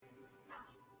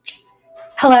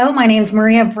Hello, my name is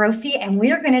Maria Brophy, and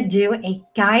we are going to do a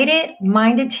guided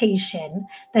meditation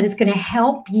that is going to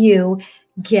help you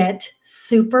get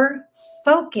super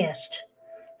focused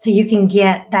so you can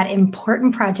get that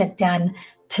important project done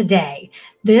today.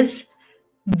 This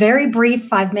very brief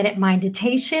 5-minute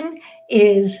meditation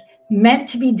is meant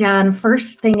to be done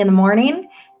first thing in the morning,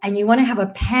 and you want to have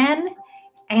a pen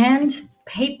and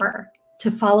paper to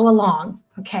follow along,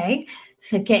 okay?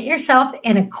 So get yourself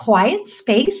in a quiet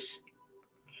space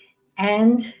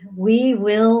and we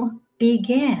will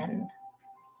begin.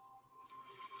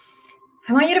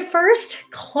 I want you to first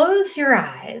close your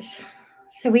eyes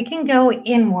so we can go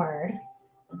inward.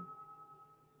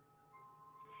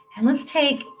 And let's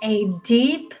take a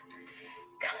deep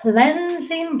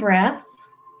cleansing breath.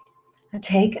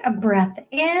 Take a breath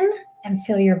in and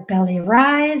feel your belly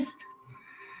rise.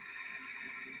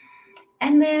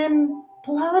 And then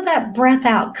blow that breath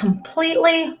out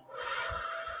completely.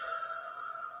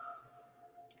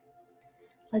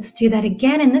 Let's do that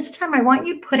again. And this time I want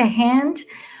you to put a hand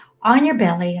on your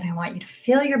belly and I want you to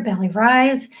feel your belly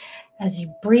rise as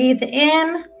you breathe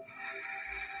in.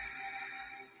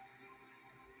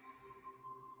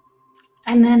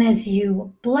 And then as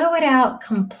you blow it out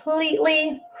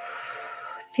completely,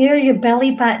 feel your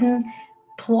belly button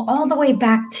pull all the way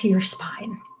back to your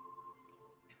spine.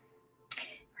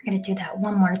 We're going to do that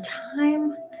one more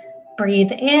time.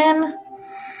 Breathe in.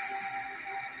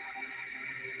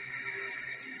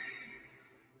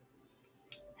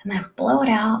 And then blow it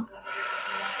out.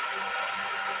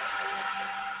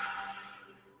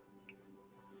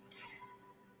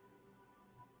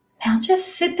 Now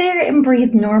just sit there and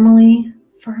breathe normally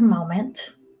for a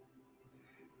moment.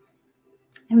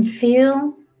 And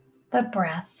feel the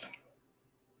breath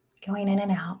going in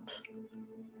and out.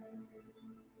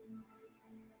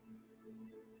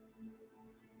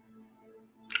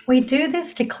 We do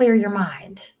this to clear your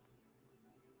mind.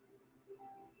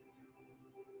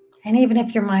 And even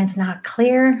if your mind's not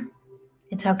clear,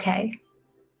 it's okay.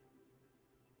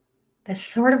 This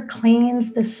sort of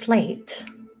cleans the slate.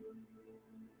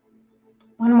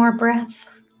 One more breath.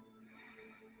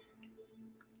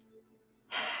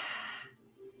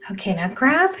 Okay, now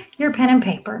grab your pen and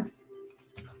paper.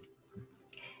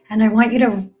 And I want you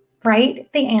to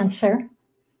write the answer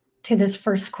to this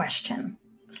first question.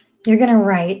 You're going to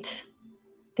write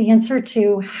the answer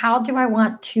to how do I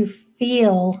want to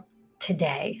feel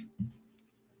today?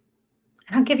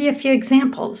 And I'll give you a few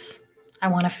examples. I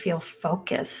want to feel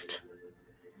focused.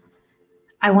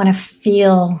 I want to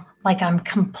feel like I'm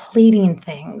completing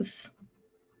things.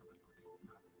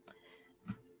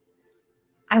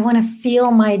 I want to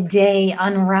feel my day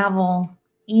unravel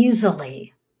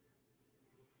easily.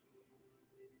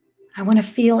 I want to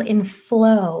feel in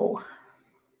flow.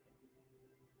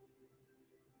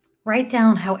 Write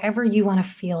down however you want to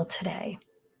feel today.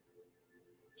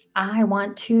 I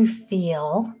want to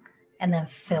feel, and then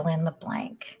fill in the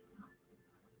blank.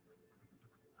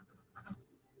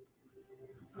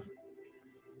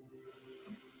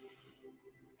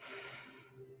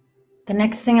 The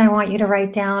next thing I want you to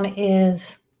write down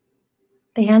is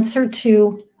the answer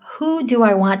to who do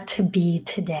I want to be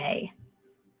today?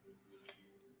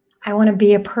 I want to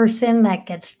be a person that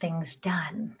gets things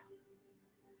done.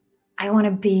 I want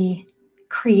to be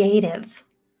creative.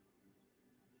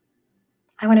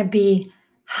 I want to be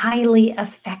highly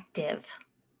effective.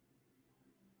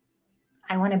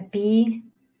 I want to be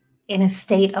in a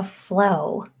state of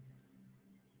flow.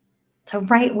 So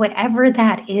write whatever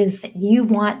that is that you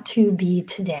want to be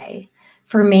today.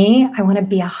 For me, I want to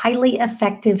be a highly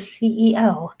effective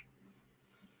CEO.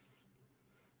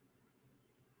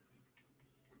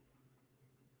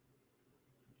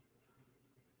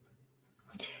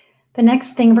 The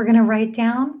next thing we're going to write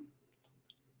down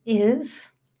is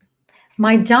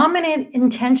my dominant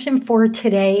intention for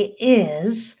today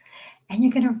is, and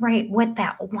you're going to write what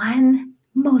that one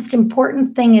most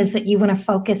important thing is that you want to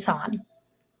focus on.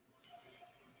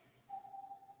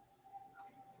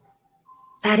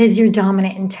 That is your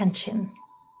dominant intention.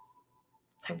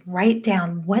 So write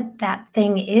down what that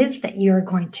thing is that you're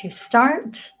going to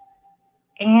start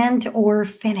and or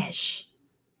finish.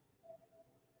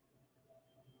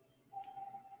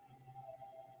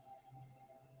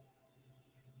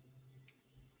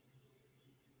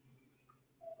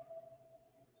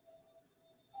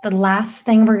 The last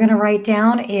thing we're going to write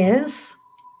down is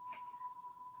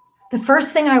the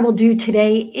first thing I will do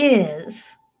today is,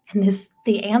 and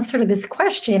the answer to this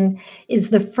question is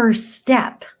the first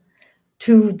step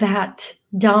to that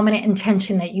dominant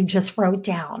intention that you just wrote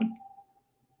down.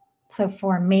 So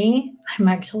for me, I'm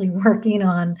actually working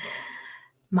on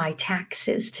my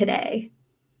taxes today.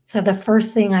 So the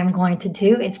first thing I'm going to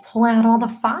do is pull out all the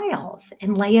files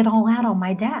and lay it all out on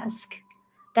my desk.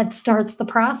 That starts the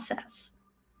process.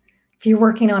 If you're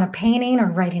working on a painting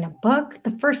or writing a book,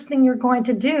 the first thing you're going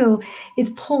to do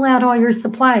is pull out all your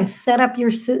supplies, set up your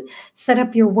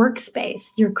workspace,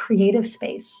 your creative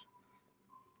space.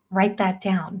 Write that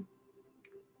down.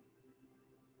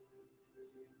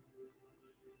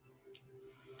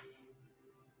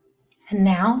 And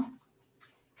now,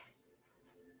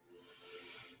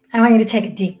 I want you to take a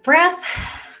deep breath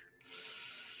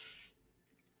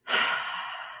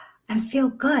and feel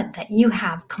good that you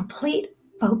have complete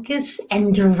focus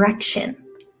and direction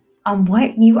on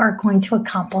what you are going to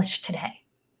accomplish today.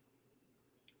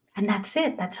 And that's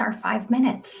it. That's our 5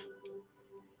 minutes.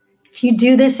 If you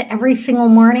do this every single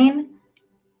morning,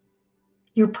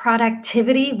 your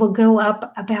productivity will go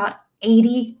up about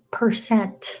 80%.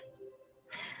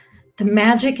 The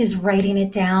magic is writing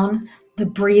it down, the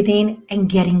breathing, and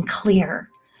getting clear.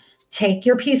 Take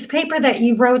your piece of paper that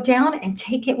you wrote down and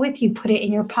take it with you. Put it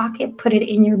in your pocket, put it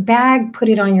in your bag, put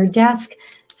it on your desk,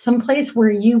 someplace where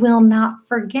you will not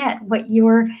forget what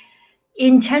your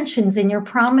intentions and your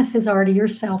promises are to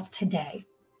yourself today.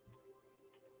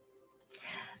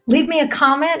 Leave me a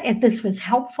comment if this was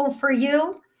helpful for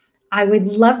you. I would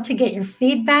love to get your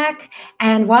feedback.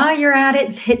 And while you're at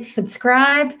it, hit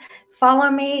subscribe,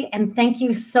 follow me, and thank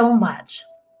you so much.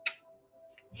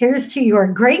 Here's to your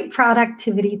great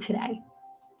productivity today.